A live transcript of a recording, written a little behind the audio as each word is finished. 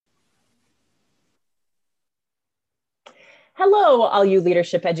Hello, all you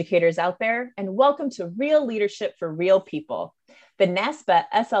leadership educators out there, and welcome to Real Leadership for Real People, the NASPA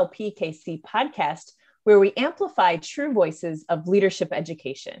SLPKC podcast, where we amplify true voices of leadership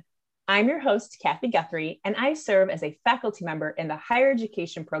education. I'm your host, Kathy Guthrie, and I serve as a faculty member in the higher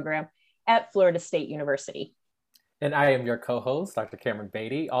education program at Florida State University. And I am your co-host, Dr. Cameron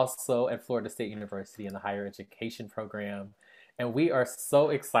Beatty, also at Florida State University in the higher education program. And we are so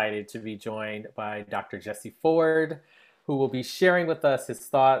excited to be joined by Dr. Jesse Ford, who will be sharing with us his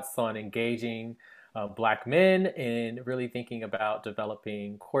thoughts on engaging Black men and really thinking about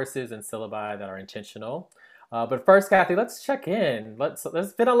developing courses and syllabi that are intentional. But first, Kathy, let's check in.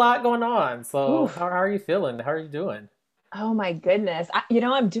 There's been a lot going on. So how are you feeling? How are you doing? Oh my goodness.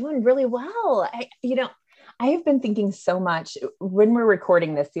 I'm doing really well. I have been thinking so much when we're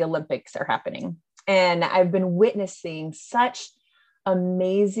recording this, the Olympics are happening. And I've been witnessing such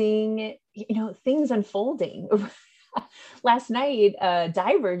amazing, things unfolding. Last night, a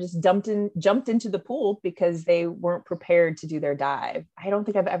diver just jumped into the pool because they weren't prepared to do their dive. I don't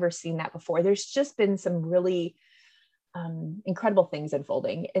think I've ever seen that before. There's just been some really incredible things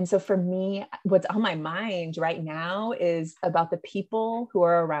unfolding. And so for me, what's on my mind right now is about the people who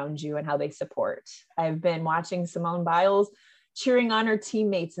are around you and how they support. I've been watching Simone Biles cheering on her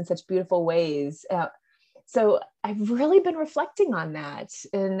teammates in such beautiful ways. So I've really been reflecting on that.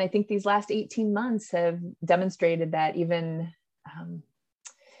 And I think these last 18 months have demonstrated that even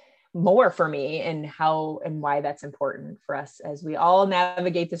more for me, and how and why that's important for us as we all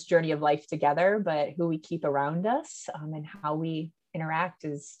navigate this journey of life together, but who we keep around us and how we interact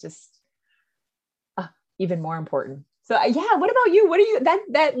is just even more important. So what about you? What are you,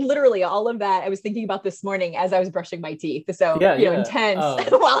 that literally all of that I was thinking about this morning as I was brushing my teeth. So, intense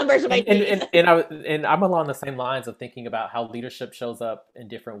while I'm brushing my teeth. And I'm along the same lines of thinking about how leadership shows up in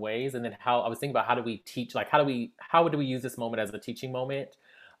different ways. And then how I was thinking about how do we teach, like how do we use this moment as a teaching moment?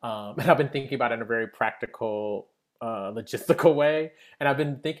 And I've been thinking about it in a very practical, logistical way. And I've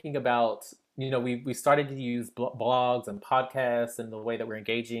been thinking about, we started to use blogs and podcasts and the way that we're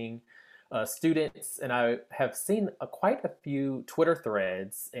engaging students. And I have seen quite a few Twitter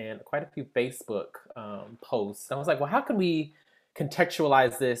threads and quite a few Facebook posts. And I was like, well, how can we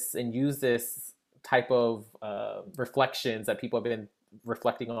contextualize this and use this type of reflections that people have been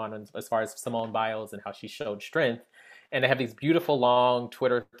reflecting on as far as Simone Biles and how she showed strength. And they have these beautiful long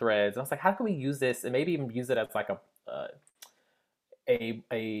Twitter threads. And I was like, how can we use this and maybe even use it as like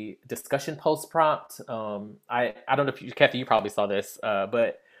a discussion post prompt? I don't know if Kathy, you probably saw this,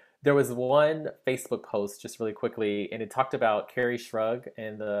 but there was one Facebook post just really quickly, and it talked about Carrie Shrug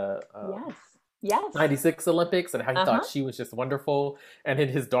and the Yes. 96 Olympics and how he thought she was just wonderful. And then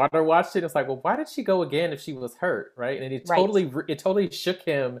his daughter watched it. It's like, well, why did she go again if she was hurt? Right. And it totally shook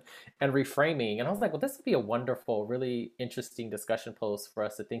him and reframing. And I was like, well, this would be a wonderful, really interesting discussion post for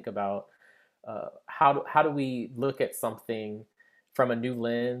us to think about. How do we look at something from a new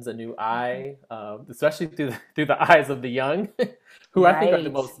lens, a new eye, especially through the eyes of the young, who I think are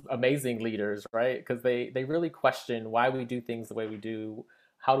the most amazing leaders, right? Because they really question why we do things the way we do.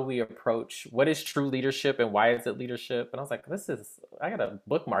 How do we approach what is true leadership and why is it leadership? And I was like, I got to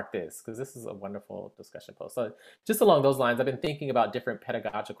bookmark this because this is a wonderful discussion post. So just along those lines, I've been thinking about different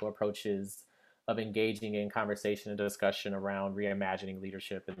pedagogical approaches of engaging in conversation and discussion around reimagining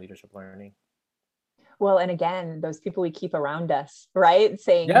leadership and leadership learning. Well, and again, those people we keep around us, right?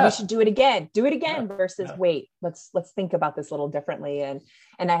 Saying we should do it again versus wait, let's think about this a little differently. And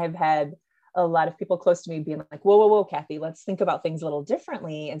I have had a lot of people close to me being like, whoa, Kathy, let's think about things a little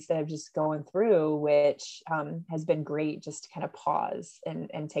differently instead of just going through, which has been great just to kind of pause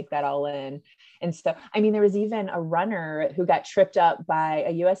and take that all in. And so, there was even a runner who got tripped up by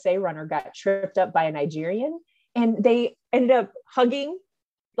a USA runner, got tripped up by a Nigerian, and they ended up hugging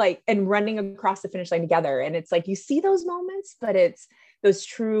and running across the finish line together. And it's like, you see those moments, but it's those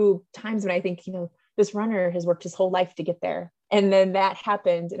true times when I think, this runner has worked his whole life to get there. And then that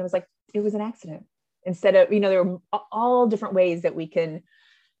happened. And it was like, it was an accident instead of, there are all different ways that we can,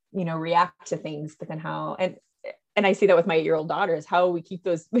 react to things, but then how, and I see that with my 8-year-old daughter is how we keep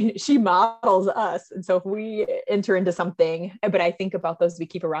those, she models us. And so if we enter into something, but I think about those we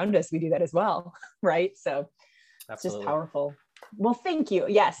keep around us, we do that as well. Right. So It's just powerful. Well, thank you.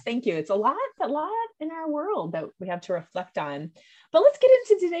 Yes, thank you. It's a lot in our world that we have to reflect on. But let's get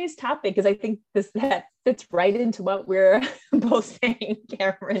into today's topic, because I think that fits right into what we're both saying,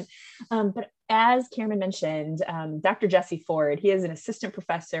 Cameron. But as Cameron mentioned, Dr. Jesse Ford, he is an assistant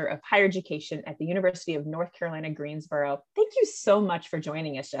professor of higher education at the University of North Carolina, Greensboro. Thank you so much for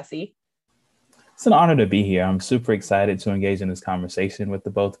joining us, Jesse. It's an honor to be here. I'm super excited to engage in this conversation with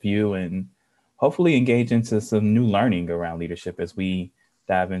the both of you, and hopefully engage into some new learning around leadership as we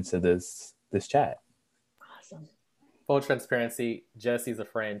dive into this chat. Awesome. Full transparency, Jesse's a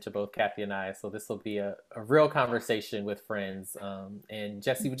friend to both Kathy and I, so this will be a real conversation with friends. And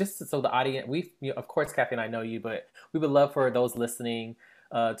Jesse, just so the audience, of course, Kathy and I know you, but we would love for those listening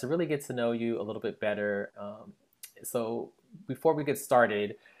to really get to know you a little bit better. So before we get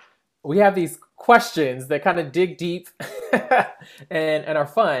started, we have these questions that kind of dig deep and are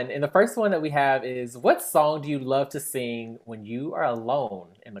fun. And the first one that we have is, what song do you love to sing when you are alone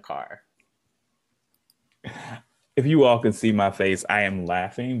in the car? If you all can see my face, I am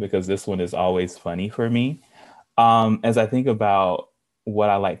laughing because this one is always funny for me. As I think about what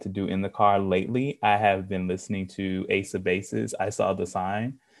I like to do in the car lately, I have been listening to Ace of Bases, I Saw the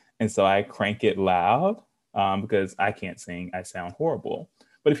Sign. And so I crank it loud because I can't sing. I sound horrible.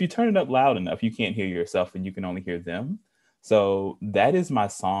 But if you turn it up loud enough, you can't hear yourself and you can only hear them. So that is my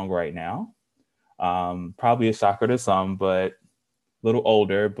song right now. Probably a shocker to some, but a little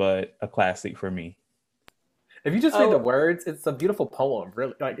older, but a classic for me. If you just read the words, it's a beautiful poem.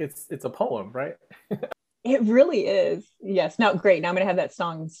 Really, like it's a poem, right? It really is. Yes. Now, great. Now I'm going to have that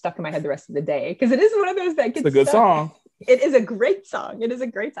song stuck in my head the rest of the day because it is one of those that gets It's a good song. It is a great song. It is a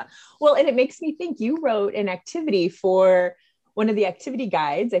great song. Well, and it makes me think you wrote an activity for one of the activity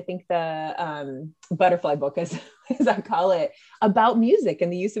guides, I think the butterfly book, as I call it, about music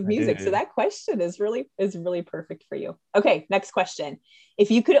and the use of music. So that question is really perfect for you. Okay, next question.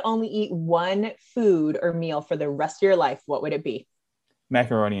 If you could only eat one food or meal for the rest of your life, what would it be?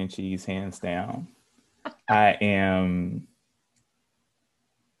 Macaroni and cheese, hands down. I am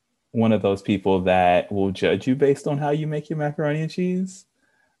one of those people that will judge you based on how you make your macaroni and cheese.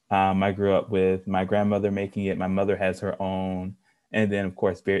 I grew up with my grandmother making it. My mother has her own. And then, of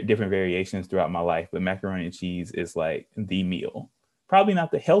course, different variations throughout my life. But macaroni and cheese is like the meal. Probably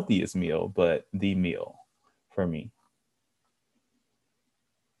not the healthiest meal, but the meal for me.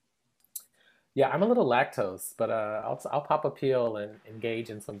 Yeah, I'm a little lactose, but I'll pop a peel and engage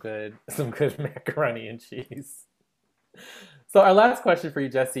in some good macaroni and cheese. So our last question for you,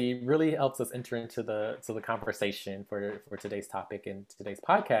 Jesse, really helps us enter into the conversation for today's topic and today's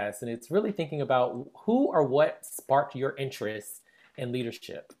podcast. And it's really thinking about who or what sparked your interest in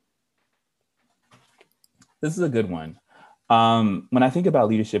leadership. This is a good one. When I think about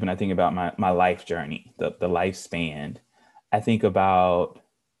leadership and I think about my life journey, the lifespan, I think about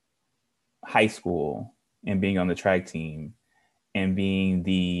high school and being on the track team and being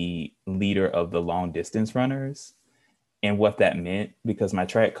the leader of the long distance runners. And what that meant, because my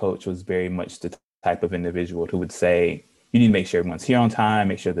track coach was very much the type of individual who would say, you need to make sure everyone's here on time,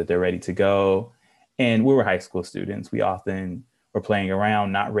 make sure that they're ready to go. And we were high school students. We often were playing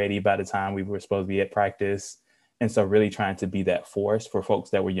around, not ready by the time we were supposed to be at practice. And so really trying to be that force for folks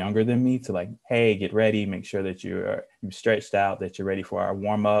that were younger than me to like, hey, get ready, make sure that you're stretched out, that you're ready for our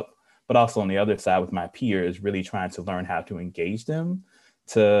warm up. But also on the other side with my peers, really trying to learn how to engage them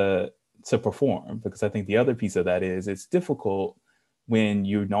to perform, because I think the other piece of that is it's difficult when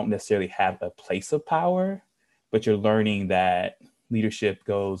you don't necessarily have a place of power, but you're learning that leadership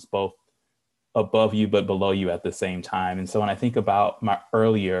goes both above you but below you at the same time. And so when I think about my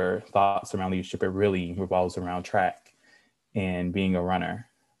earlier thoughts around leadership, it really revolves around track and being a runner,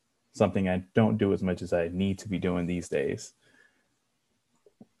 something I don't do as much as I need to be doing these days.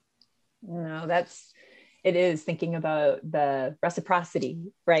 No, it is thinking about the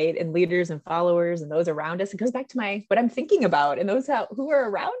reciprocity, right? And leaders and followers and those around us. It goes back to what I'm thinking about and those who are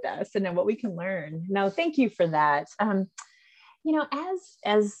around us and then what we can learn. No, thank you for that. As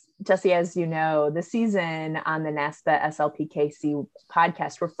Jesse, as you know, the season on the NASPA SLPKC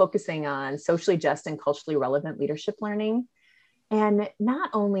podcast, we're focusing on socially just and culturally relevant leadership learning. And not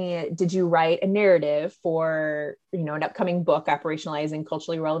only did you write a narrative for, an upcoming book, Operationalizing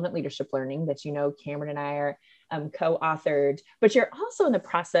Culturally Relevant Leadership Learning, that, Cameron and I are co-authored, but you're also in the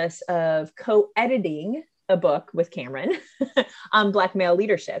process of co-editing a book with Cameron on Black male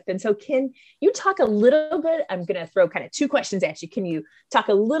leadership. And so can you talk a little bit, I'm going to throw kind of two questions at you. Can you talk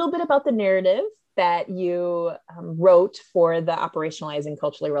a little bit about the narrative that you wrote for the Operationalizing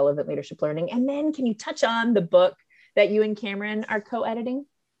Culturally Relevant Leadership Learning? And then can you touch on the book that you and Cameron are co-editing?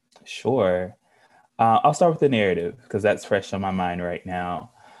 Sure. I'll start with the narrative because that's fresh on my mind right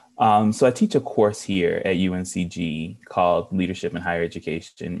now. So I teach a course here at UNCG called Leadership in Higher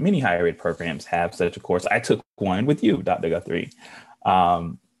Education. Many higher ed programs have such a course. I took one with you, Dr. Guthrie.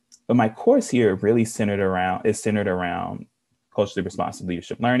 But my course here really centered around culturally responsive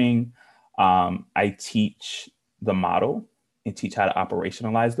leadership learning. I teach the model and teach how to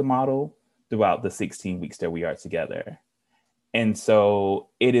operationalize the model throughout the 16 weeks that we are together. And so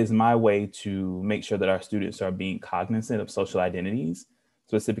it is my way to make sure that our students are being cognizant of social identities,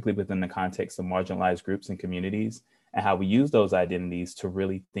 specifically within the context of marginalized groups and communities, and how we use those identities to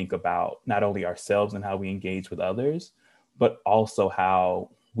really think about not only ourselves and how we engage with others, but also how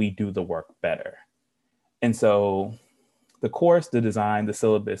we do the work better. And so the course, the design, the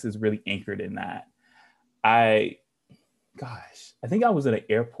syllabus is really anchored in that. I think I was at an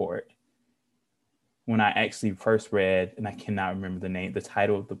airport when I actually first read, and I cannot remember the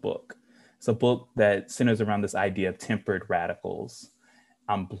title of the book. It's a book that centers around this idea of tempered radicals.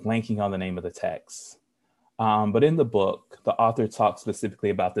 I'm blanking on the name of the text. But in the book, the author talks specifically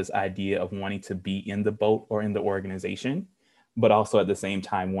about this idea of wanting to be in the boat or in the organization, but also at the same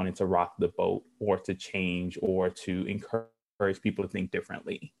time wanting to rock the boat or to change or to encourage people to think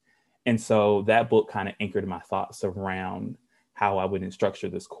differently. And so that book kind of anchored my thoughts around how I would structure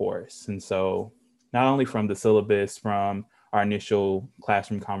this course. And so not only from the syllabus, from our initial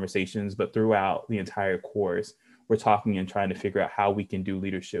classroom conversations, but throughout the entire course, we're talking and trying to figure out how we can do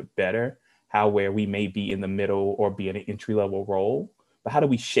leadership better, how where we may be in the middle or be in an entry-level role, but how do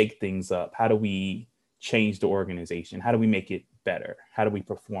we shake things up? How do we change the organization? How do we make it better? How do we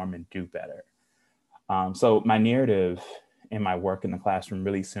perform and do better? So my narrative and my work in the classroom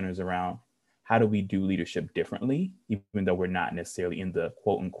really centers around how do we do leadership differently, even though we're not necessarily in the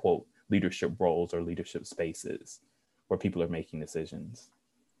quote unquote leadership roles or leadership spaces where people are making decisions.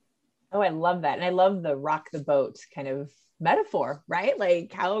 Oh, I love that. And I love the rock the boat kind of metaphor, right?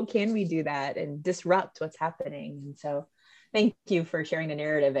 Like, how can we do that and disrupt what's happening? And so thank you for sharing the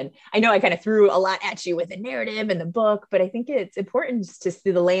narrative. And I know I kind of threw a lot at you with the narrative and the book, but I think it's important to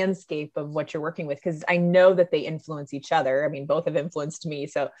see the landscape of what you're working with, because I know that they influence each other. I mean, both have influenced me.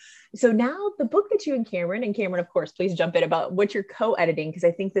 So now the book that you and Cameron, of course, please jump in about what you're co-editing, because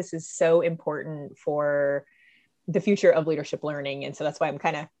I think this is so important for the future of leadership learning. And so that's why I'm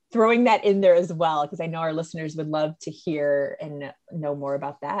kind of throwing that in there as well, because I know our listeners would love to hear and know more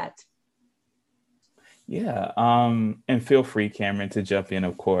about that. Yeah. And feel free, Cameron, to jump in,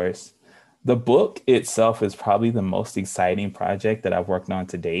 of course. The book itself is probably the most exciting project that I've worked on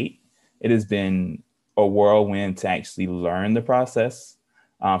to date. It has been a whirlwind to actually learn the process.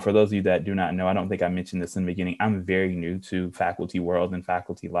 For those of you that do not know, I don't think I mentioned this in the beginning, I'm very new to faculty world and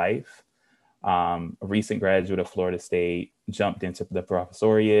faculty life. A recent graduate of Florida State, jumped into the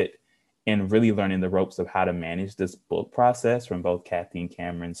professoriate and really learning the ropes of how to manage this book process from both Kathy and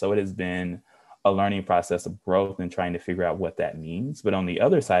Cameron. So it has been a learning process of growth and trying to figure out what that means. But on the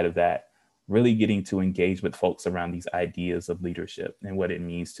other side of that, really getting to engage with folks around these ideas of leadership and what it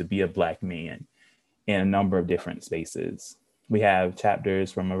means to be a Black man in a number of different spaces. We have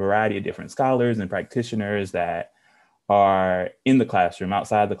chapters from a variety of different scholars and practitioners that are in the classroom,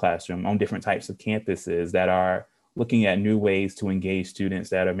 outside the classroom, on different types of campuses that are looking at new ways to engage students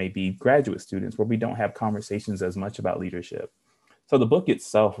that are maybe graduate students where we don't have conversations as much about leadership. So the book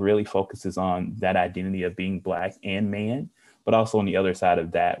itself really focuses on that identity of being Black and man, but also on the other side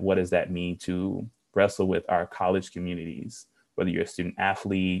of that, what does that mean to wrestle with our college communities, whether you're a student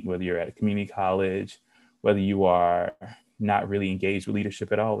athlete, whether you're at a community college, whether you are not really engaged with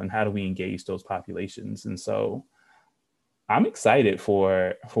leadership at all, and how do we engage those populations? And so I'm excited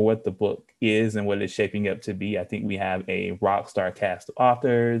for what the book is and what it's shaping up to be. I think we have a rock star cast of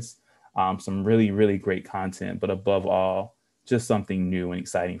authors, some really, really great content, but above all, just something new and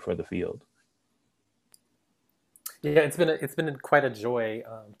exciting for the field. Yeah, it's been quite a joy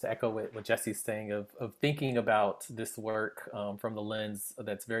to echo what Jesse's saying of thinking about this work from the lens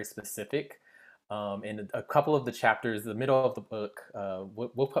that's very specific. In a couple of the chapters, the middle of the book,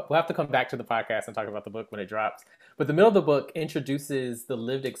 we'll have to come back to the podcast and talk about the book when it drops. But the middle of the book introduces the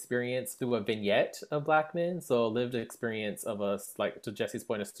lived experience through a vignette of Black men. So a lived experience of us, like to Jesse's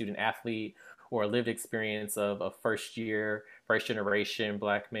point, a student athlete, or a lived experience of a first generation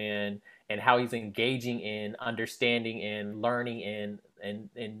Black man, and how he's engaging in understanding and learning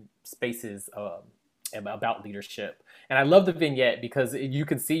in spaces about leadership. And I love the vignette because you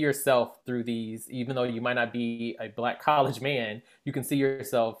can see yourself through these, even though you might not be a Black college man, you can see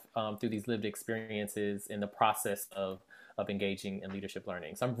yourself through these lived experiences in the process of engaging in leadership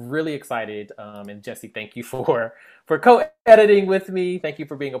learning. So I'm really excited. And Jesse, thank you for co-editing with me. Thank you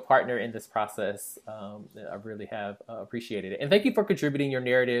for being a partner in this process. I really have appreciated it. And thank you for contributing your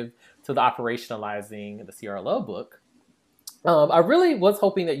narrative to the operationalizing the CRLO book. I really was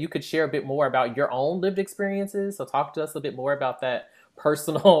hoping that you could share a bit more about your own lived experiences. So talk to us a bit more about that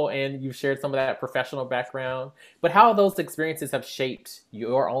personal, and you've shared some of that professional background, but how those experiences have shaped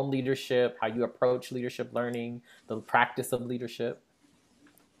your own leadership, how you approach leadership learning, the practice of leadership.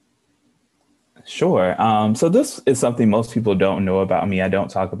 Sure. So this is something most people don't know about me. I don't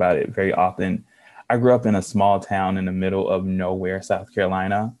talk about it very often. I grew up in a small town in the middle of nowhere, South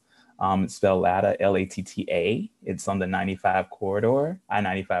Carolina. It's spelled Latta, Latta. It's on the 95 corridor,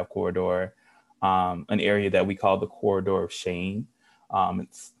 I-95 corridor, an area that we call the corridor of shame.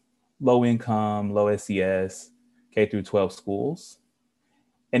 It's low income, low SES, K through 12 schools.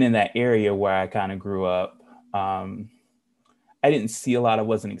 And in that area where I kind of grew up, um, I didn't see a lot. I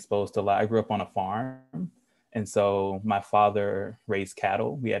wasn't exposed to a lot. I grew up on a farm. And so my father raised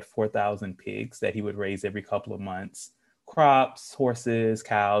cattle. We had 4,000 pigs that he would raise every couple of months. Crops, horses,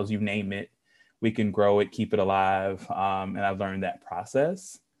 cows, you name it. We can grow it, keep it alive. And I learned that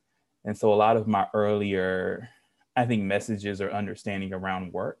process. And so a lot of my earlier, I think, messages or understanding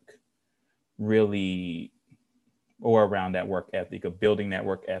around work really, or around that work ethic, of building that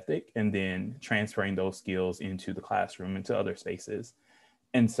work ethic and then transferring those skills into the classroom, into other spaces.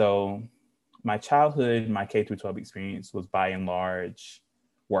 And so my childhood, my K through 12 experience was by and large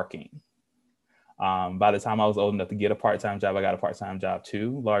working. By the time I was old enough to get a part-time job, I got a part-time job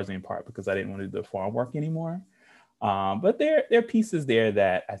too, largely in part because I didn't want to do the farm work anymore. But there are pieces there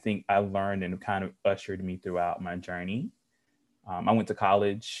that I think I learned and kind of ushered me throughout my journey. I went to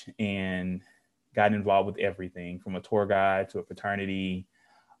college and got involved with everything from a tour guide to a fraternity,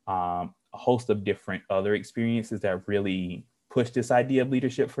 a host of different other experiences that really pushed this idea of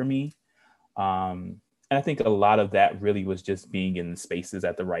leadership for me. And I think a lot of that really was just being in the spaces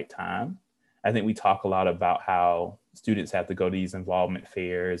at the right time. I think we talk a lot about how students have to go to these involvement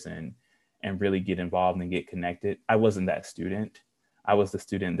fairs and really get involved and get connected. I wasn't that student. I was the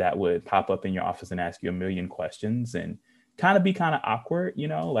student that would pop up in your office and ask you a million questions and kind of be kind of awkward,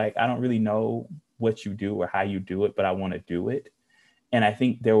 like I don't really know what you do or how you do it, but I want to do it. And I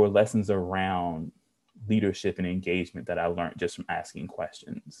think there were lessons around leadership and engagement that I learned just from asking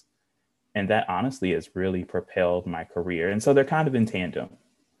questions. And that honestly has really propelled my career. And so they're kind of in tandem.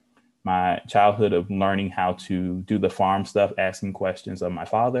 My childhood of learning how to do the farm stuff, asking questions of my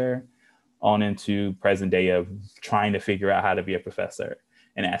father, on into present day of trying to figure out how to be a professor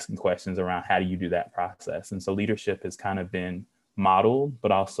and asking questions around how do you do that process. And so leadership has kind of been modeled,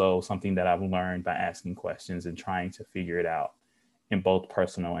 but also something that I've learned by asking questions and trying to figure it out in both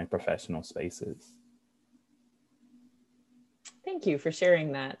personal and professional spaces. Thank you for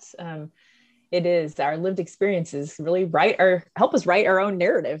sharing that. It is our lived experiences really help us write our own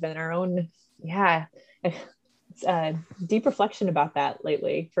narrative and our own, deep reflection about that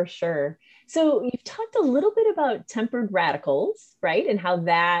lately, for sure. So you've talked a little bit about tempered radicals, right? And how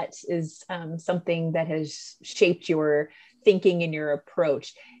that is something that has shaped your thinking and your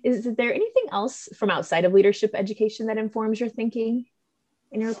approach. Is there anything else from outside of leadership education that informs your thinking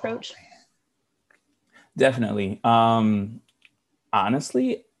and your approach? Definitely.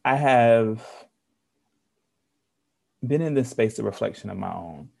 Honestly, I have been in this space of reflection of my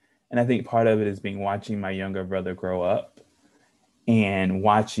own. And I think part of it is watching my younger brother grow up and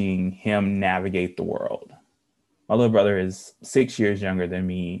watching him navigate the world. My little brother is 6 years younger than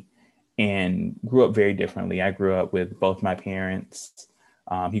me and grew up very differently. I grew up with both my parents.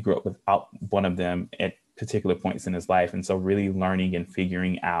 He grew up without one of them at particular points in his life. And so really learning and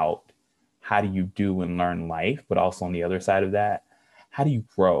figuring out how do you do and learn life, but also on the other side of that, how do you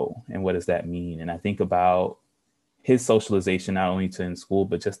grow and what does that mean? And I think about his socialization, not only in school,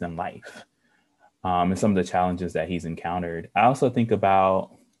 but just in life, and some of the challenges that he's encountered. I also think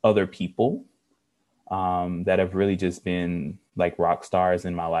about other people that have really just been like rock stars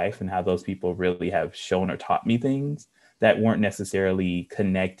in my life and how those people really have shown or taught me things that weren't necessarily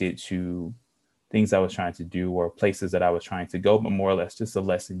connected to things I was trying to do or places that I was trying to go, but more or less just a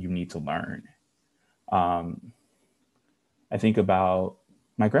lesson you need to learn. I think about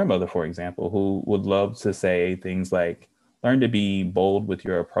my grandmother, for example, who would love to say things like, learn to be bold with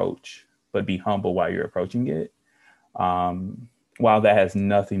your approach, but be humble while you're approaching it. While that has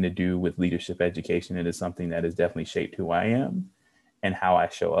nothing to do with leadership education, it is something that has definitely shaped who I am and how I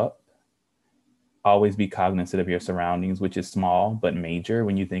show up. Always be cognizant of your surroundings, which is small but major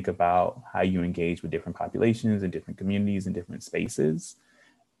when you think about how you engage with different populations and different communities and different spaces.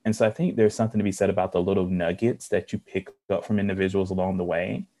 And so I think there's something to be said about the little nuggets that you pick up from individuals along the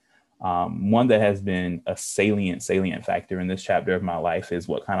way. One that has been a salient factor in this chapter of my life is,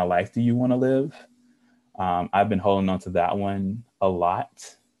 what kind of life do you want to live? I've been holding on to that one a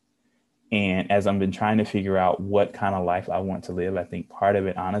lot. And as I've been trying to figure out what kind of life I want to live, I think part of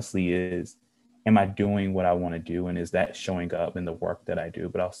it honestly is, am I doing what I want to do? And is that showing up in the work that I do,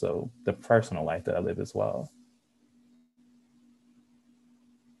 but also the personal life that I live as well?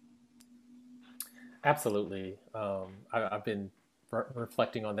 Absolutely. I've been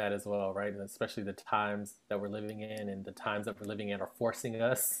reflecting on that as well, right? And especially the times that we're living in, and the times that we're living in are forcing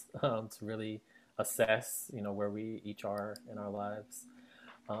us to really assess, where we each are in our lives.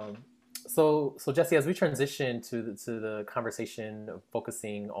 Um, so Jesse, as we transition to the conversation of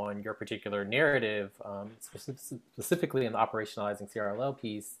focusing on your particular narrative, specifically in the operationalizing CRLL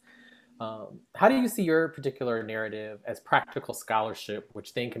piece, how do you see your particular narrative as practical scholarship,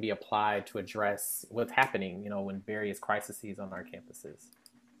 which then can be applied to address what's happening, in various crises on our campuses?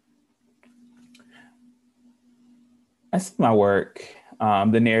 I see my work,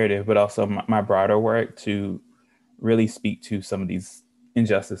 the narrative, but also my broader work to really speak to some of these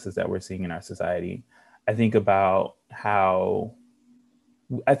injustices that we're seeing in our society. I think about how,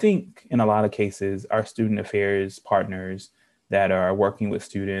 I think in a lot of cases, our student affairs partners that are working with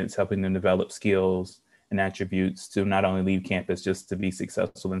students, helping them develop skills and attributes to not only leave campus just to be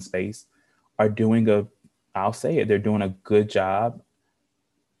successful in space, are doing I'll say it, they're doing a good job.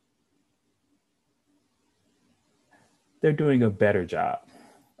 They're doing a better job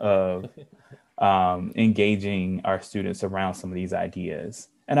of engaging our students around some of these ideas.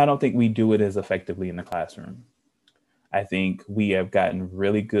 And I don't think we do it as effectively in the classroom. I think we have gotten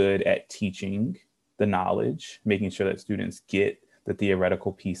really good at teaching the knowledge, making sure that students get the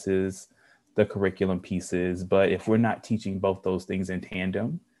theoretical pieces, the curriculum pieces. But if we're not teaching both those things in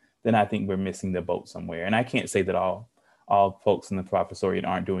tandem, then I think we're missing the boat somewhere. And I can't say that all folks in the professoriate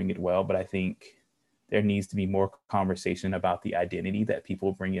aren't doing it well, but I think there needs to be more conversation about the identity that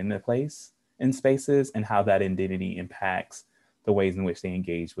people bring into place in spaces and how that identity impacts the ways in which they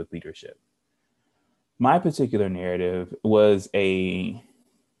engage with leadership. My particular narrative was a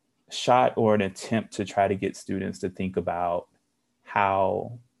shot or an attempt to try to get students to think about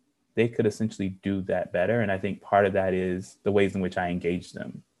how they could essentially do that better. And I think part of that is the ways in which I engage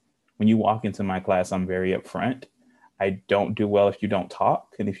them. When you walk into my class, I'm very upfront. I don't do well if you don't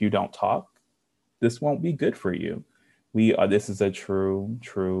talk. And if you don't talk, this won't be good for you. This is a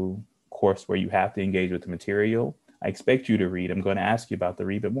true course where you have to engage with the material. I expect you to read. I'm going to ask you about the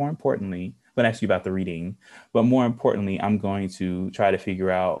read, but more importantly, I'm going to ask you about the reading. But more importantly, I'm going to try to figure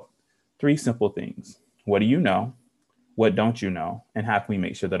out 3 simple things. What do you know? What don't you know? And how can we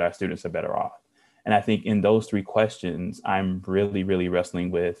make sure that our students are better off? And I think in those 3 questions, I'm really, really wrestling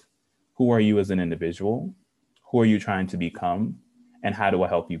with who are you as an individual? Who are you trying to become? And how do I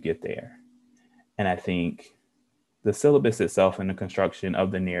help you get there? And I think the syllabus itself and the construction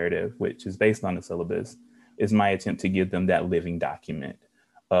of the narrative, which is based on the syllabus, is my attempt to give them that living document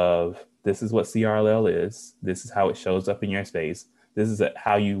of this is what CRLL is. This is how it shows up in your space. This is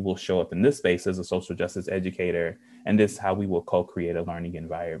how you will show up in this space as a social justice educator. And this is how we will co-create a learning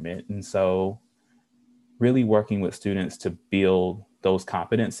environment. And so really working with students to build those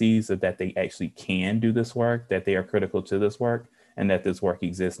competencies so that they actually can do this work, that they are critical to this work, and that this work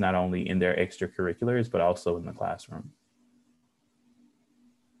exists not only in their extracurriculars, but also in the classroom.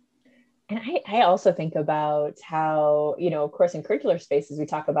 And I also think about how, of course, in curricular spaces, we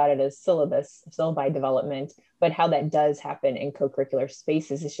talk about it as syllabi development, but how that does happen in co-curricular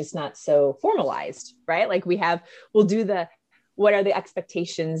spaces, it's just not so formalized, right? Like we'll do what are the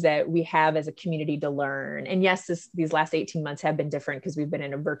expectations that we have as a community to learn? And yes, these last 18 months have been different because we've been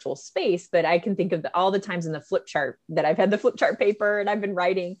in a virtual space, but I can think of all the times in the flip chart that I've had the flip chart paper and I've been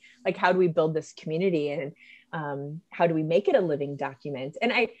writing, like, how do we build this community and how do we make it a living document?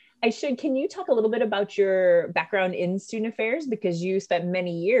 And can you talk a little bit about your background in student affairs? Because you spent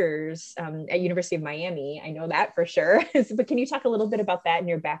many years at University of Miami. I know that for sure. But can you talk a little bit about that in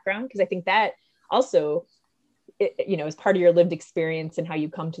your background? Because I think that also, is part of your lived experience and how you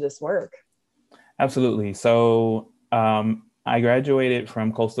come to this work. Absolutely. So I graduated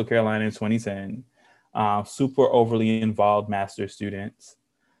from Coastal Carolina in 2010. Super overly involved master's students.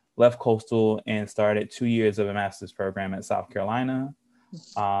 Left Coastal and started 2 years of a master's program at South Carolina.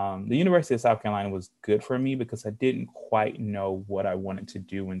 The University of South Carolina was good for me because I didn't quite know what I wanted to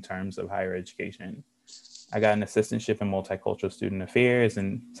do in terms of higher education. I got an assistantship in multicultural student affairs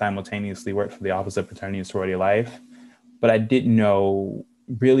and simultaneously worked for the Office of Fraternity and Sorority Life, but I didn't know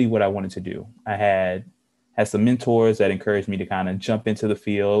really what I wanted to do. I had some mentors that encouraged me to kind of jump into the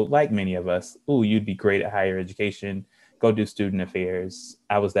field, like many of us. Ooh, you'd be great at higher education. Go do student affairs.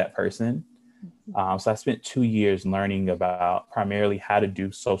 I was that person. So I spent 2 years learning about primarily how to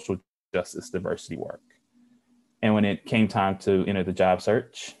do social justice diversity work. And when it came time to enter the job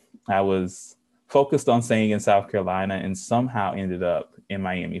search, I was focused on staying in South Carolina and somehow ended up in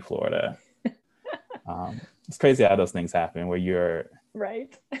Miami, Florida. It's crazy how those things happen where you're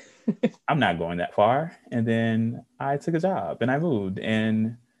right. I'm not going that far. And then I took a job and I moved.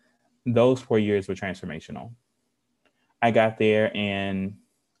 And those 4 years were transformational. I got there and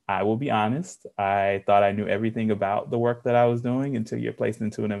I will be honest, I thought I knew everything about the work that I was doing until you're placed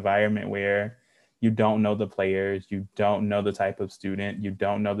into an environment where you don't know the players, you don't know the type of student, you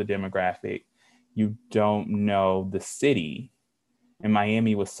don't know the demographic, you don't know the city. And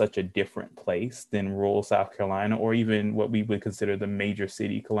Miami was such a different place than rural South Carolina, or even what we would consider the major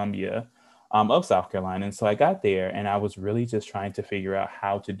city, Columbia, of South Carolina. And so I got there and I was really just trying to figure out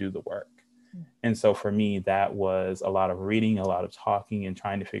how to do the work. And so for me, that was a lot of reading, a lot of talking, and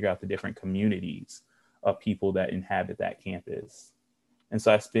trying to figure out the different communities of people that inhabit that campus. And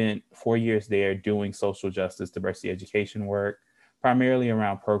so I spent 4 years there doing social justice, diversity education work, primarily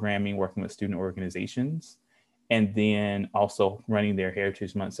around programming, working with student organizations, and then also running their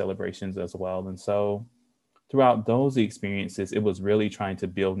Heritage Month celebrations as well. And so throughout those experiences, it was really trying to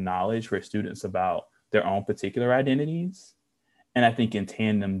build knowledge for students about their own particular identities. And I think in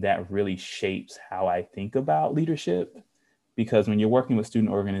tandem, that really shapes how I think about leadership. Because when you're working with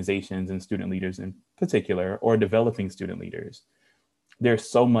student organizations and student leaders in particular, or developing student leaders, there's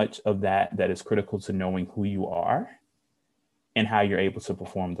so much of that that is critical to knowing who you are and how you're able to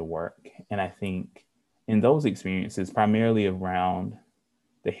perform the work. And I think in those experiences, primarily around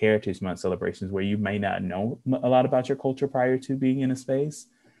the Heritage Month celebrations, where you may not know a lot about your culture prior to being in a space,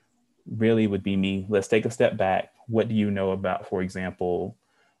 really would be me. Let's take a step back. What do you know about, for example,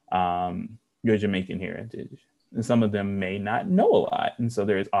 your Jamaican heritage? And some of them may not know a lot. And so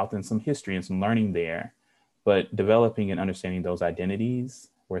there is often some history and some learning there, but developing and understanding those identities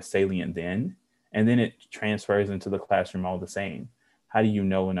were salient then. And then it transfers into the classroom all the same. How do you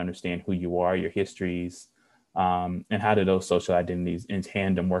know and understand who you are, your histories, and how do those social identities in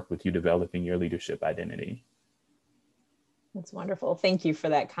tandem work with you developing your leadership identity? That's wonderful. Thank you for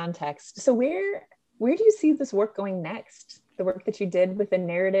that context. So where do you see this work going next? The work that you did with a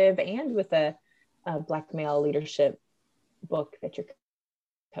narrative and with a Black male leadership book that you're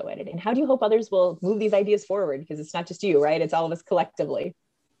co-editing. How do you hope others will move these ideas forward? Because it's not just you, right? It's all of us collectively.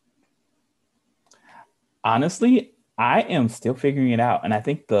 Honestly, I am still figuring it out. And I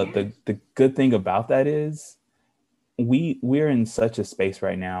think the good thing about that is we're in such a space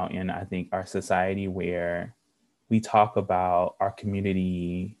right now in, I think, our society where we talk about our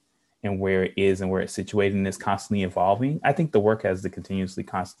community and where it is and where it's situated and it's constantly evolving. I think the work has to continuously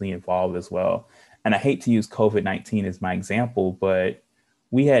constantly evolve as well. And I hate to use COVID-19 as my example, but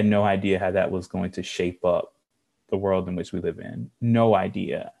we had no idea how that was going to shape up the world in which we live in. No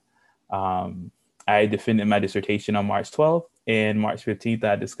idea. I defended my dissertation on March 12th, and March 15th,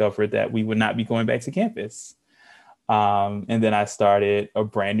 I discovered that we would not be going back to campus. And then I started a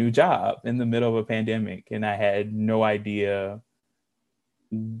brand new job in the middle of a pandemic, and I had no idea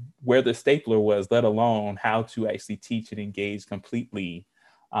where the stapler was, let alone how to actually teach and engage completely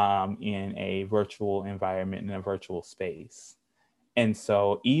in a virtual environment, in a virtual space. And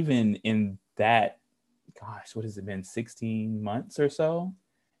so even in that, gosh, what has it been, 16 months or so?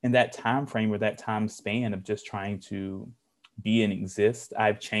 In that time frame or that time span of just trying to be and exist,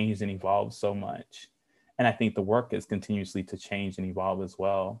 I've changed and evolved so much. And I think the work is continuously to change and evolve as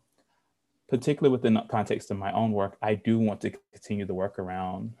well. Particularly within the context of my own work, I do want to continue the work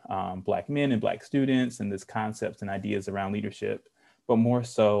around Black men and Black students and this concepts and ideas around leadership, but more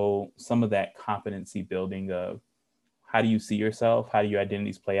so some of that competency building of how do you see yourself? How do your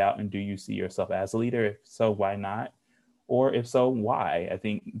identities play out? And do you see yourself as a leader? If so, why not? Or if so, why? I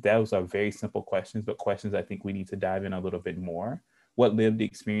think those are very simple questions, but questions I think we need to dive in a little bit more. What lived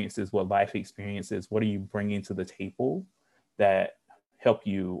experiences, what life experiences, what are you bringing to the table that help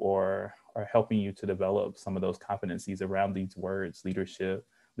you or are helping you to develop some of those competencies around these words: leadership,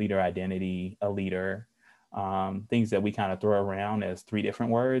 leader identity, a leader, things that we kind of throw around as three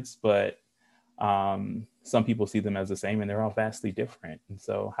different words, but some people see them as the same and they're all vastly different. And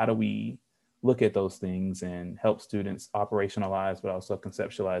so how do we look at those things and help students operationalize, but also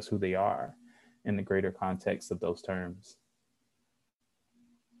conceptualize who they are in the greater context of those terms?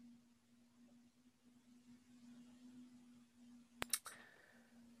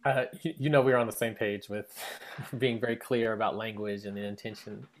 We're on the same page with being very clear about language and the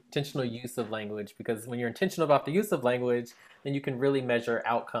intentional use of language, because when you're intentional about the use of language, then you can really measure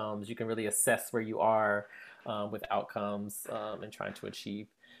outcomes. You can really assess where you are with outcomes and trying to achieve.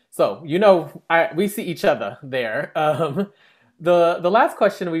 So, we see each other there. The last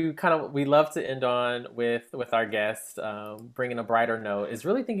question we love to end on with our guests, bringing a brighter note, is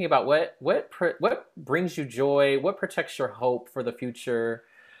really thinking about what brings you joy, what protects your hope for the future.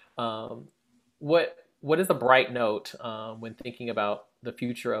 What is a bright note when thinking about the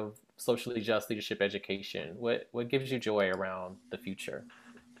future of socially just leadership education? What gives you joy around the future?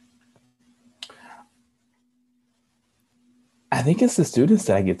 I think it's the students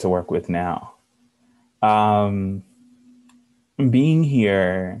that I get to work with now. Um, being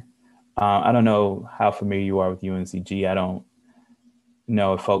here, I don't know how familiar you are with UNCG. I don't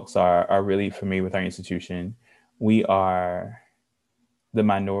know if folks are really familiar with our institution. We are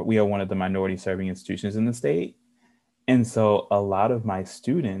we are one of the minority serving institutions in the state. And so a lot of my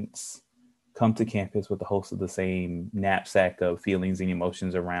students come to campus with a host of the same knapsack of feelings and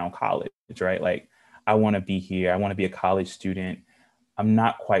emotions around college, right? Like, I want to be here. I want to be a college student. I'm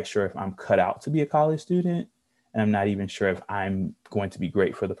not quite sure if I'm cut out to be a college student. And I'm not even sure if I'm going to be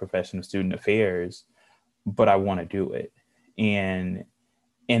great for the profession of student affairs, but I want to do it. And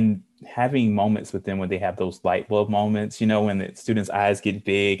having moments with them when they have those light bulb moments, you know, when the students' eyes get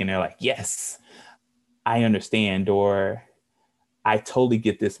big and they're like, yes, I understand, or I totally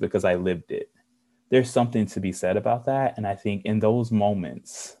get this because I lived it. There's something to be said about that. And I think in those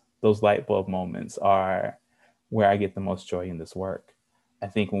moments, those light bulb moments are where I get the most joy in this work. I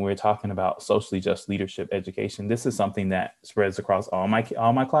think when we're talking about socially just leadership education, this is something that spreads across all my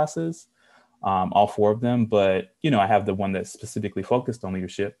classes, all 4 of them. But, you know, I have the one that's specifically focused on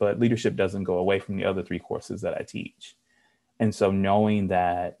leadership, but leadership doesn't go away from the other 3 courses that I teach. And so knowing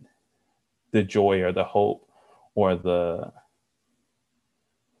that the joy or the hope or the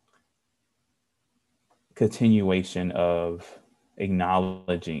continuation of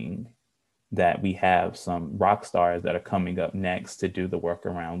acknowledging that we have some rock stars that are coming up next to do the work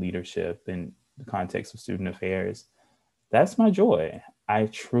around leadership in the context of student affairs, that's my joy. I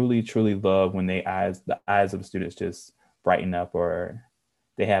truly, truly love when the eyes of students just brighten up, or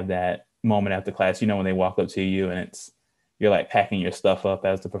they have that moment after class, you know, when they walk up to you and you're like packing your stuff up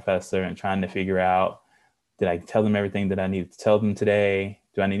as the professor and trying to figure out, did I tell them everything that I needed to tell them today?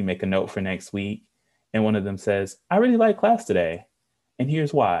 Do I need to make a note for next week? And one of them says, I really like class today, and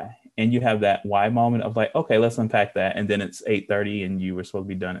here's why. And you have that why moment of like, okay, let's unpack that. And then it's 8:30 and you were supposed to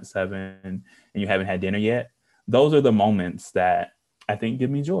be done at 7 and you haven't had dinner yet. Those are the moments that I think give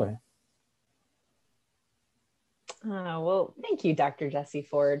me joy. Oh, well, thank you, Dr. Jessie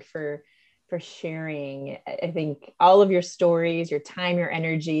Ford, for sharing. I think all of your stories, your time, your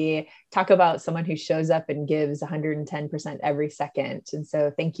energy, talk about someone who shows up and gives 110% every second. And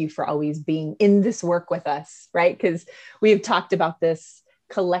so thank you for always being in this work with us, right? Because we have talked about this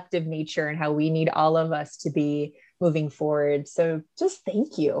collective nature and how we need all of us to be moving forward. So just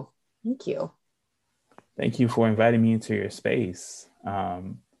thank you. Thank you. Thank you for inviting me into your space. I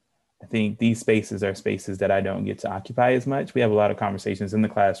think these spaces are spaces that I don't get to occupy as much. We have a lot of conversations in the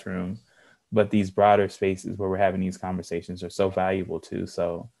classroom, but these broader spaces where we're having these conversations are so valuable too.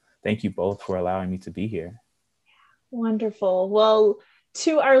 So thank you both for allowing me to be here. Wonderful. Well,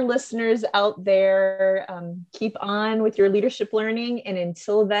 to our listeners out there, keep on with your leadership learning. And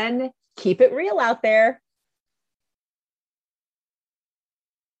until then, keep it real out there.